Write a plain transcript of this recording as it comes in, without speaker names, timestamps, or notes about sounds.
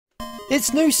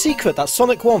It's no secret that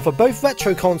Sonic 1 for both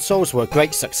retro consoles were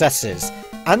great successes,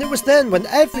 and it was then when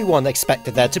everyone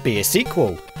expected there to be a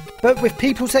sequel. But with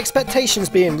people's expectations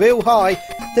being real high,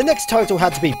 the next title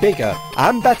had to be bigger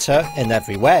and better in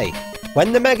every way.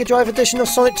 When the Mega Drive edition of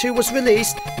Sonic 2 was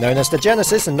released, known as the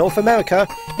Genesis in North America,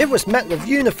 it was met with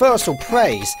universal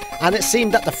praise, and it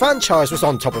seemed that the franchise was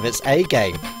on top of its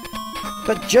A-game.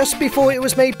 But just before it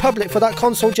was made public for that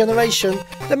console generation,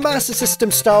 the Master System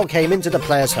style came into the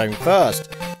player's home first.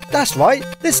 That's right,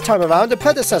 this time around the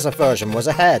predecessor version was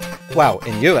ahead. Well,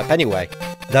 in Europe anyway.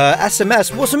 The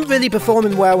SMS wasn't really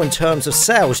performing well in terms of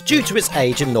sales due to its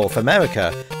age in North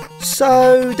America,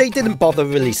 so they didn't bother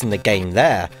releasing the game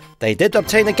there. They did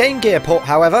obtain a Game Gear port,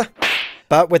 however.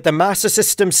 But with the Master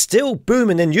System still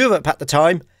booming in Europe at the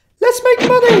time, let's make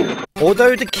money!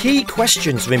 Although the key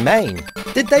questions remain.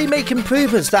 Did they make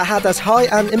improvements that had as high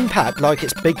an impact like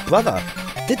its big brother?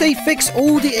 Did they fix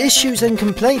all the issues and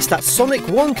complaints that Sonic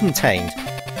 1 contained?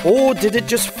 Or did it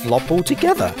just flop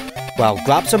altogether? Well,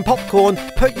 grab some popcorn,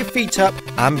 put your feet up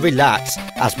and relax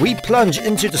as we plunge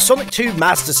into the Sonic 2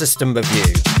 Master System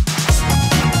review.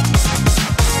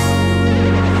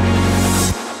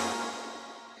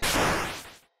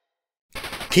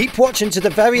 Keep watching to the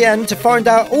very end to find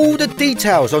out all the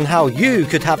details on how you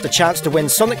could have the chance to win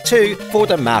Sonic 2 for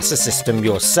the Master System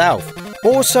yourself.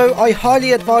 Also, I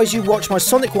highly advise you watch my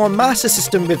Sonic 1 Master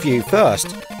System review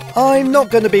first. I'm not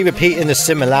going to be repeating the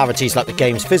similarities like the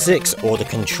game's physics or the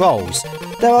controls.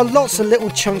 There are lots of little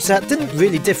chunks that didn't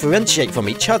really differentiate from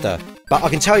each other. But I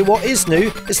can tell you what is new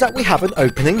is that we have an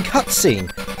opening cutscene,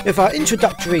 with our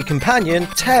introductory companion,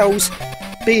 Tails,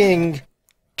 being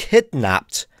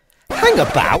kidnapped. Hang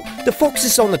about, the fox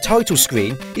is on the title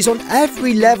screen, he's on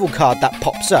every level card that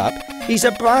pops up, he's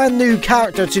a brand new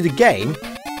character to the game,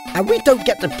 and we don't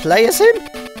get to play as him?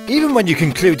 Even when you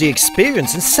conclude the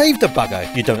experience and save the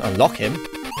bugger, you don't unlock him.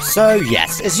 So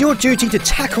yes, it's your duty to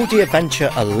tackle the adventure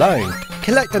alone,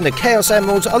 collecting the Chaos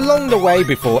Emeralds along the way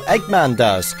before Eggman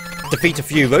does. Defeat a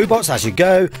few robots as you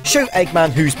go, show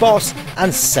Eggman who's boss,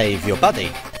 and save your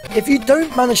buddy. If you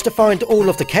don't manage to find all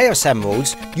of the Chaos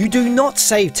Emeralds, you do not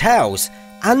save Tails,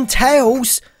 and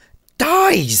Tails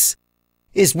dies!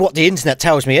 Is what the internet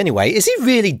tells me anyway. Is he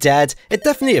really dead? It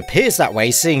definitely appears that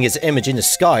way, seeing his image in the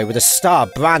sky with a star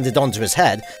branded onto his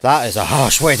head. That is a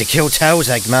harsh way to kill Tails,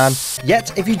 Eggman.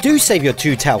 Yet, if you do save your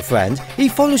two-tail friend, he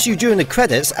follows you during the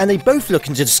credits and they both look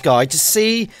into the sky to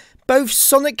see both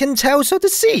Sonic and Tails are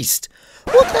deceased.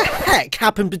 What the heck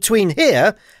happened between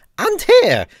here and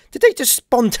here? Did they just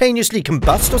spontaneously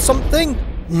combust or something?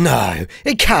 No,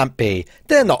 it can't be.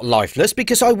 They're not lifeless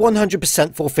because I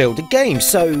 100% fulfilled the game,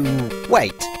 so...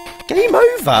 Wait, game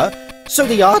over? So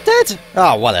they are dead?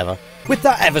 Ah, whatever. With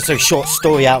that ever so short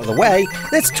story out of the way,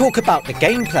 let's talk about the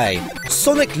gameplay.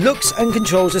 Sonic looks and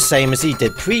controls the same as he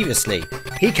did previously.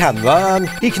 He can run,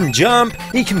 he can jump,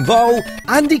 he can roll,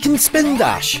 and he can spin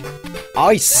dash.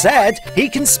 I said he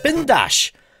can spin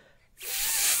dash.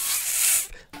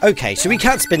 Okay, so we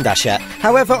can't spin dash yet.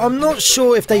 However, I'm not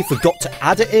sure if they forgot to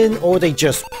add it in or they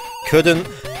just couldn't.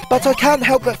 But I can't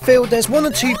help but feel there's one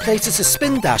or two places a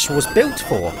spin dash was built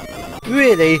for.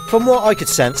 Really, from what I could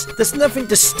sense, there's nothing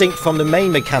distinct from the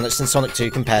main mechanics in Sonic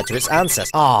 2 compared to its ancestors.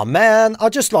 Aw man, I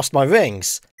just lost my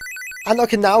rings. And I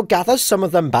can now gather some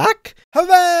of them back?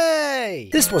 Hooray!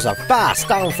 This was a vast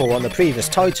downfall on the previous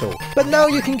title, but now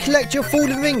you can collect your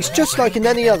fallen rings just like in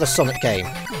any other Sonic game.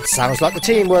 Sounds like the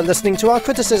team were listening to our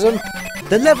criticism.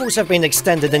 The levels have been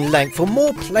extended in length for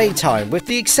more playtime with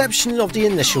the exception of the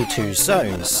initial two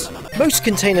zones. Most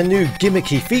contain a new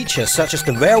gimmicky feature such as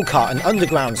the rail cart and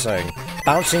underground zone,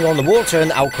 bouncing on the water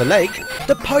in Aqua Lake,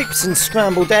 the pipes and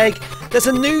scrambled egg. There's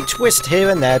a new twist here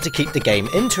and there to keep the game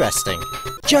interesting.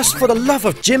 Just for the love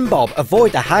of Jim Bob,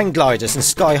 avoid the hang gliders in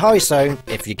Sky High Zone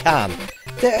if you can.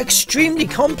 They're extremely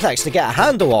complex to get a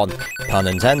handle on, pun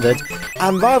intended,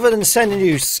 and rather than sending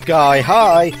you sky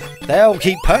high, they'll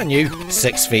keep putting you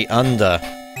 6 feet under.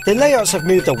 The layouts have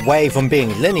moved away from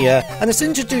being linear and has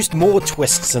introduced more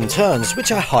twists and turns,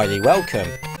 which I highly welcome.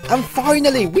 And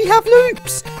finally, we have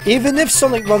loops! Even if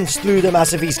Sonic runs through them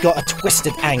as if he's got a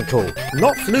twisted ankle.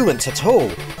 Not fluent at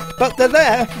all. But they're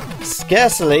there.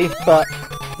 Scarcely, but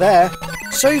there.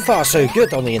 So far so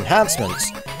good on the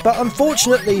enhancements. But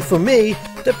unfortunately for me,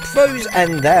 the pros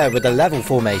end there with the level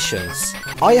formations.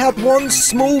 I had one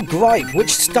small gripe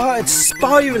which started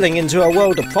spiralling into a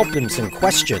world of problems and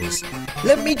questions.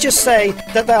 Let me just say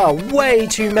that there are way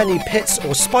too many pits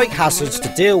or spike hazards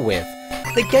to deal with.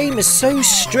 The game is so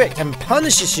strict and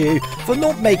punishes you for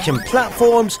not making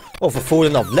platforms, or for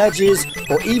falling off ledges,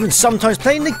 or even sometimes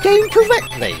playing the game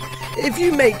correctly. If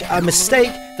you make a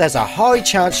mistake, there's a high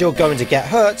chance you're going to get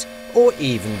hurt, or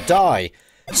even die.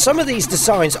 Some of these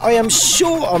designs I am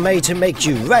sure are made to make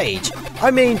you rage.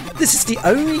 I mean, this is the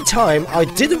only time I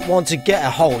didn't want to get a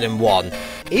hole-in-one.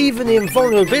 Even the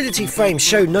invulnerability frame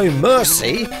showed no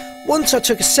mercy. Once I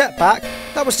took a setback,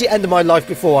 that was the end of my life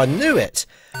before I knew it.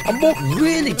 And what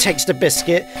really takes the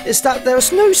biscuit is that there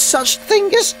is no such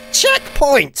thing as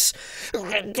checkpoints.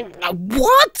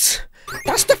 What?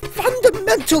 That's the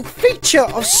fundamental feature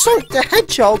of Sonic the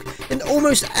Hedgehog in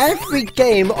almost every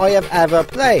game I have ever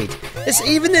played. It's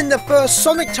even in the first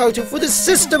Sonic title for the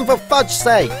system, for fudge's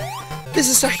sake. This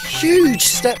is a huge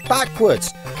step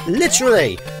backwards.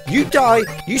 Literally, you die,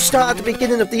 you start at the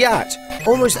beginning of the act.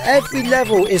 Almost every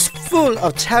level is full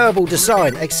of terrible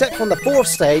design, except from the 4th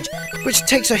stage, which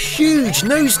takes a huge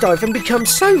nosedive and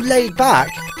becomes so laid back,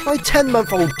 my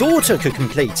 10-month-old daughter could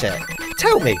complete it.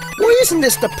 Tell me, why isn't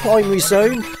this the primary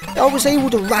zone? I was able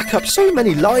to rack up so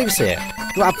many lives here.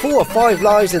 Grab 4 or 5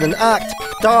 lives in an act,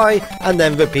 die, and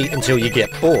then repeat until you get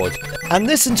bored. And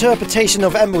this interpretation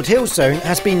of Emerald Hill Zone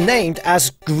has been named as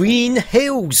Green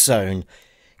Hill Zone.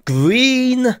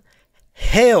 Green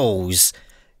Hills.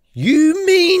 You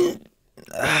mean...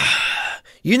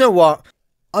 You know what?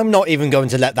 I'm not even going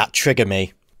to let that trigger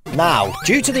me. Now,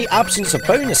 due to the absence of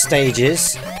bonus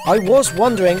stages, I was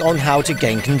wondering on how to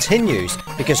gain continues,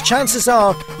 because chances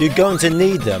are you're going to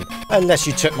need them, unless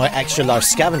you took my extra life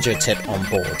scavenger tip on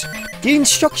board. The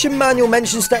instruction manual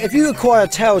mentions that if you acquire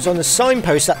tails on a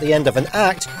signpost at the end of an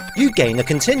act, you gain a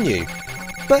continue.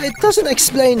 But it doesn't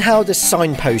explain how the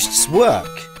signposts work.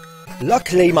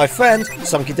 Luckily, my friend,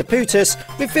 Sunky the Putus,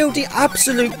 revealed the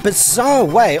absolute bizarre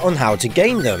way on how to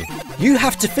gain them. You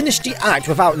have to finish the act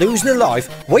without losing a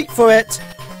life, wait for it,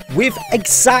 with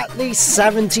exactly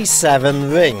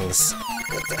 77 rings.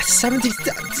 70...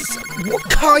 What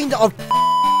kind of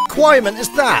requirement is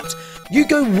that? You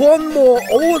go one more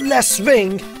or less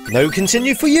ring, no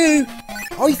continue for you.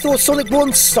 I thought Sonic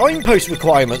 1's signpost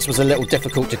requirements was a little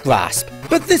difficult to grasp,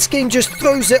 but this game just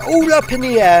throws it all up in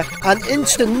the air and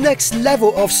into the next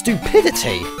level of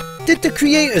stupidity. Did the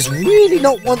creators really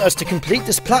not want us to complete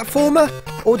this platformer?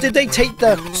 Or did they take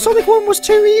the Sonic 1 was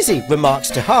too easy remarks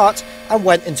to heart and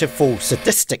went into full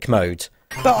sadistic mode?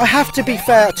 But I have to be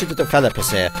fair to the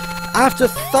developers here. After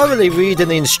thoroughly reading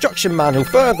the instruction manual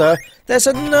further, there's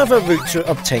another route to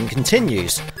obtain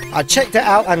continues. I checked it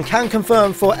out and can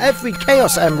confirm for every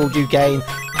Chaos Emerald you gain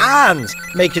and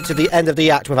make it to the end of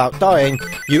the act without dying,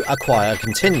 you acquire a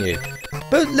continue.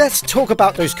 But let's talk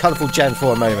about those colourful gems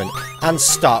for a moment and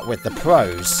start with the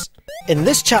pros. In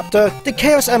this chapter, the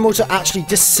Chaos Emeralds are actually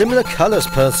dissimilar colours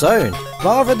per zone,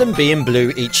 rather than being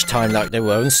blue each time like they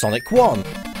were in Sonic 1.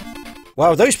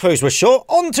 While those pros were short,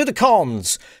 on to the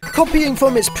cons. Copying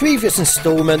from its previous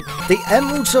instalment, the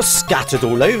emeralds are scattered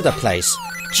all over the place.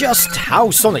 Just how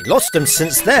Sonic lost them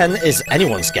since then is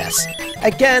anyone's guess.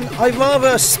 Again, I'd rather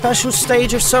a special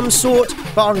stage of some sort,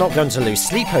 but I'm not going to lose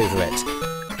sleep over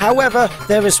it. However,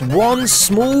 there is one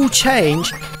small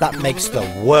change that makes the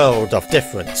world of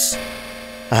difference.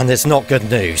 And it's not good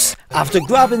news. After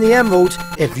grabbing the emerald,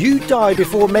 if you die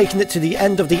before making it to the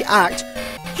end of the act,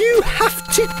 you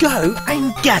have to go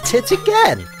and get it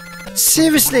again.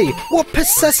 Seriously, what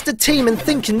possessed the team in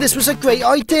thinking this was a great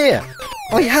idea?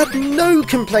 I had no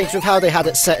complaints with how they had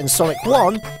it set in Sonic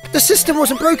 1. The system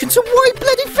wasn't broken, so why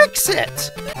bloody fix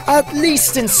it? At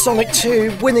least in Sonic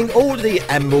 2, winning all the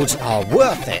emeralds are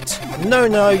worth it.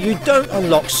 No, you don't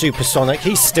unlock Super Sonic,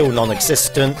 he's still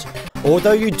non-existent.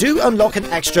 Although you do unlock an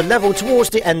extra level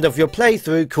towards the end of your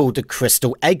playthrough called the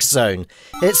Crystal Egg Zone.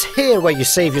 It's here where you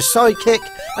save your sidekick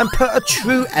and put a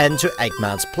true end to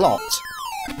Eggman's plot.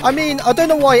 I mean, I don't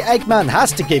know why Eggman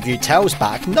has to give you tails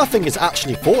back, nothing is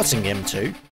actually forcing him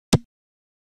to.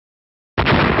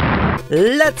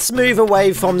 Let's move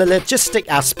away from the logistic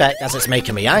aspect as it's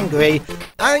making me angry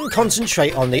and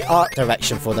concentrate on the art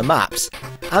direction for the maps.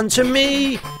 And to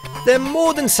me, they're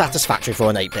more than satisfactory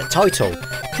for an 8-bit title.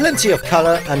 Plenty of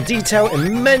colour and detail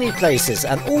in many places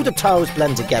and all the tiles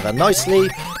blend together nicely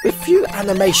with few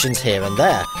animations here and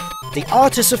there. The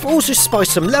artists have also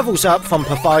spiced some levels up from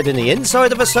providing the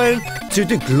inside of a zone to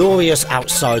the glorious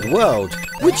outside world,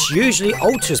 which usually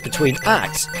alters between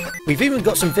acts. We've even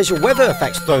got some visual weather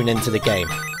effects thrown into the game.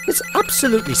 It's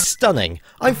absolutely stunning.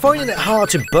 I'm finding it hard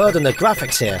to burden the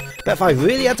graphics here, but if I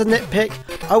really had to nitpick,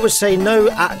 I would say no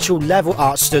actual level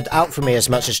art stood out for me as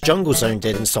much as Jungle Zone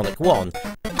did in Sonic 1.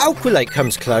 Alquilate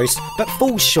comes close, but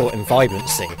falls short in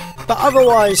vibrancy. But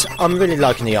otherwise, I'm really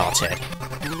liking the art here.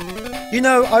 You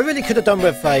know, I really could have done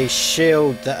with a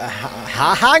shield that...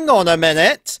 hang on a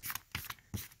minute!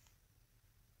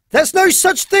 There's no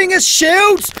such thing as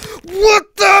shields!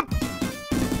 What the...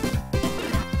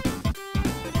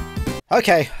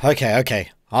 Okay.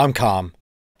 I'm calm.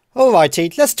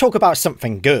 Alrighty, let's talk about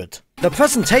something good. The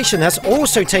presentation has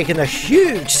also taken a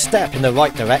huge step in the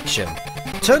right direction.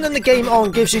 Turning the game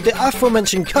on gives you the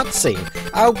aforementioned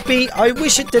cutscene, albeit I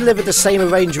wish it delivered the same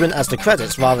arrangement as the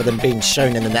credits rather than being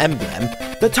shown in an emblem.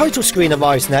 The title screen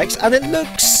arrives next and it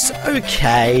looks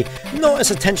okay, not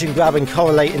as attention grabbing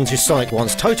correlating to Sonic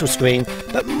 1's title screen,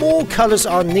 but more colours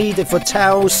are needed for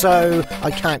Tails, so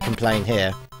I can't complain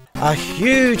here. A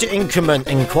huge increment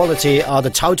in quality are the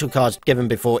title cards given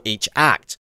before each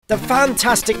act. The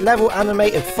fantastic level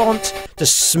animated font, the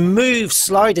smooth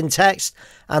sliding text,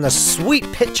 and a sweet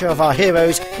picture of our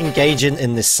heroes engaging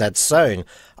in this said zone.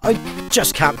 I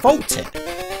just can't fault it.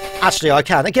 Actually, I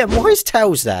can. Again, why is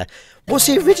Tails there? Was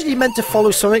he originally meant to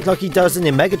follow Sonic like he does in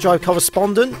the Mega Drive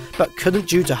Correspondent, but couldn't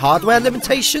due to hardware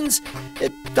limitations?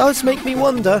 It does make me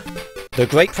wonder. The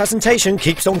great presentation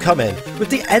keeps on coming, with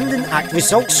the ending act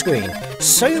results screen,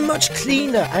 so much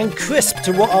cleaner and crisp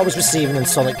to what I was receiving in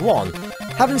Sonic 1.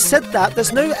 Having said that,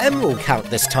 there's no emerald count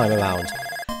this time around.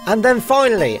 And then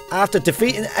finally, after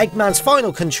defeating Eggman's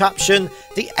final contraption,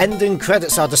 the ending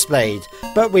credits are displayed,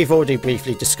 but we've already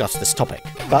briefly discussed this topic.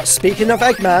 But speaking of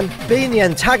Eggman, being the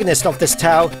antagonist of this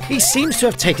tale, he seems to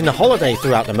have taken a holiday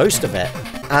throughout the most of it.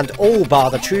 And all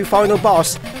bar the true final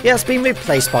boss, he has been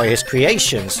replaced by his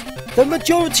creations. The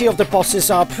majority of the bosses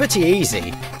are pretty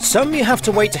easy. Some you have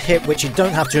to wait to hit which you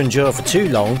don't have to endure for too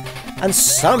long, and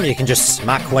some you can just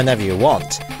smack whenever you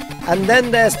want. And then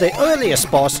there's the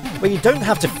earliest boss where you don't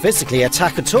have to physically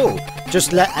attack at all.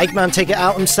 Just let Eggman take it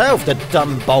out himself, the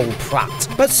dumb bold prat.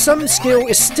 But some skill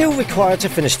is still required to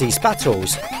finish these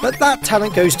battles, but that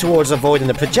talent goes towards avoiding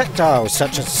the projectiles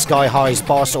such as Sky High's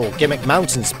boss or Gimmick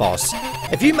Mountain's boss.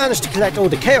 If you manage to collect all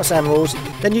the Chaos Emeralds,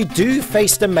 then you do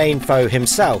face the main foe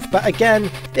himself, but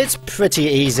again, it's pretty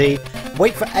easy.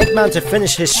 Wait for Eggman to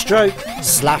finish his stroke,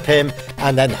 slap him,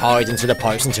 and then hide into the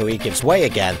pipes until he gives way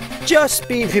again. Just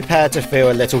be prepared to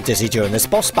feel a little dizzy during this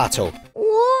boss battle.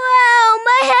 Wow,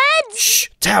 my head! Shh,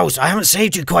 Tails, I haven't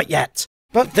saved you quite yet.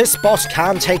 But this boss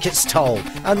can take its toll,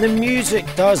 and the music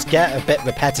does get a bit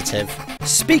repetitive.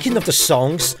 Speaking of the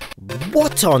songs,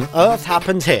 what on earth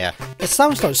happened here? It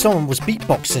sounds like someone was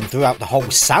beatboxing throughout the whole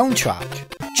soundtrack.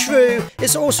 True,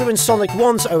 it's also in Sonic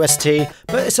 1's OST,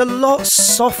 but it's a lot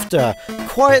softer,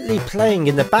 quietly playing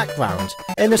in the background.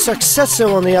 In the successor,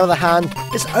 on the other hand,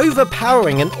 it's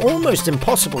overpowering and almost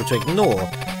impossible to ignore.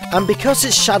 And because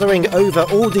it's shadowing over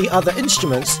all the other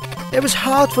instruments, it was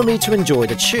hard for me to enjoy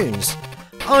the tunes.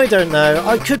 I don't know,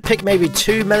 I could pick maybe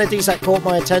 2 melodies that caught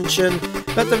my attention,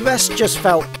 but the rest just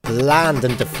felt bland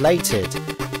and deflated.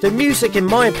 The music, in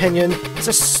my opinion, is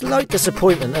a slight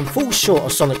disappointment and falls short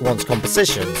of Sonic 1's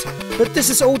compositions, but this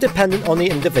is all dependent on the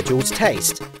individual's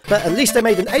taste. But at least they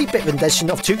made an 8-bit rendition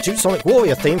of Toot Toot Sonic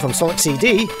Warrior theme from Sonic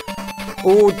CD.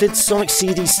 Or did Sonic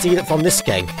CD steal it from this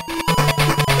game?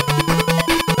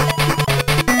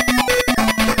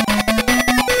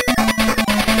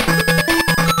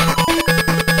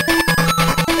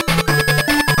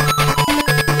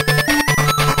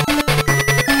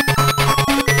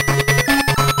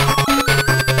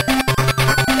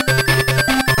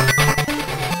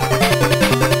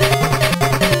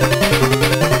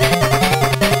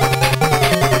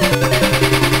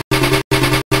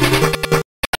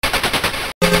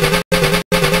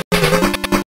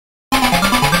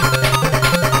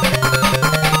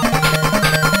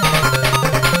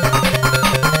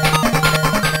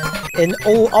 In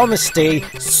all honesty,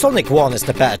 Sonic 1 is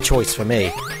the better choice for me.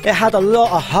 It had a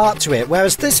lot of heart to it,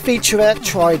 whereas this featurette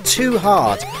tried too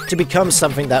hard to become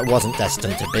something that wasn't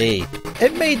destined to be.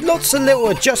 It made lots of little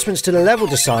adjustments to the level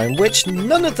design, which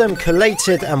none of them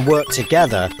collated and worked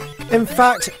together. In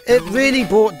fact, it really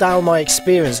brought down my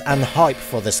experience and hype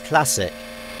for this classic.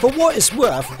 For what it's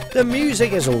worth, the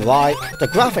music is alright, the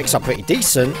graphics are pretty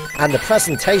decent, and the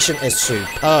presentation is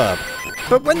superb.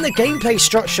 But when the gameplay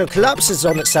structure collapses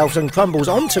on itself and crumbles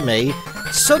onto me,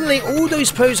 suddenly all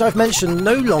those pros I've mentioned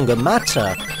no longer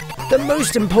matter. The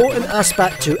most important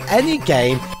aspect to any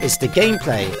game is the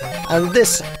gameplay, and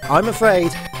this, I'm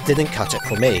afraid, didn't cut it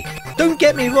for me. Don't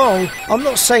get me wrong, I'm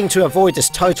not saying to avoid this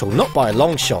title, not by a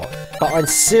long shot, but I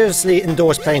seriously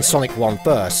endorse playing Sonic 1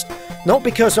 first. Not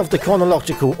because of the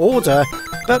chronological order,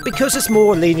 but because it's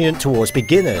more lenient towards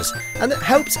beginners, and it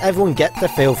helps everyone get the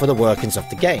feel for the workings of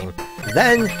the game.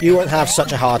 Then you won't have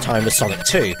such a hard time with Sonic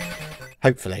 2.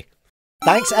 Hopefully.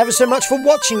 Thanks ever so much for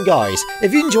watching, guys.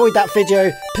 If you enjoyed that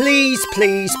video, please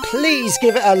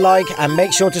give it a like and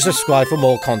make sure to subscribe for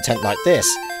more content like this.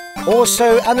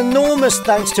 Also, an enormous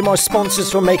thanks to my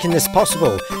sponsors for making this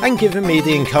possible and giving me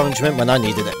the encouragement when I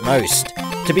needed it most.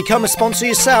 To become a sponsor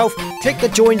yourself, click the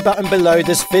join button below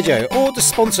this video or the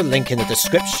sponsor link in the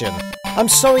description. I'm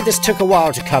sorry this took a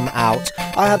while to come out.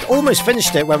 I had almost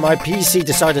finished it when my PC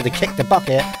decided to kick the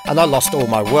bucket and I lost all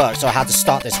my work, so I had to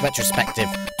start this retrospective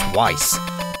twice.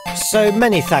 So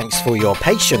many thanks for your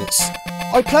patience.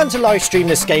 I plan to live stream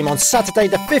this game on Saturday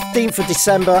the 15th of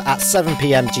December at 7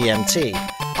 PM GMT.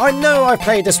 I know I've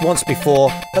played this once before,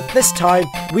 but this time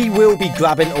we will be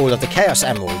grabbing all of the Chaos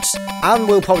Emeralds, and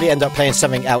we'll probably end up playing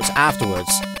something else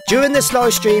afterwards. During this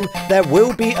live stream, there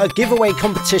will be a giveaway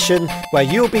competition where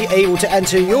you'll be able to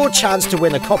enter your chance to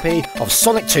win a copy of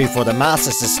Sonic 2 for the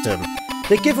Master System.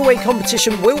 The giveaway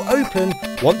competition will open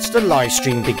once the live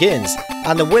stream begins,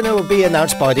 and the winner will be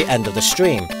announced by the end of the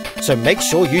stream, so make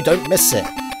sure you don't miss it.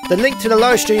 The link to the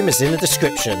live stream is in the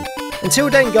description. Until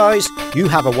then guys, you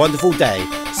have a wonderful day.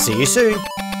 See you soon.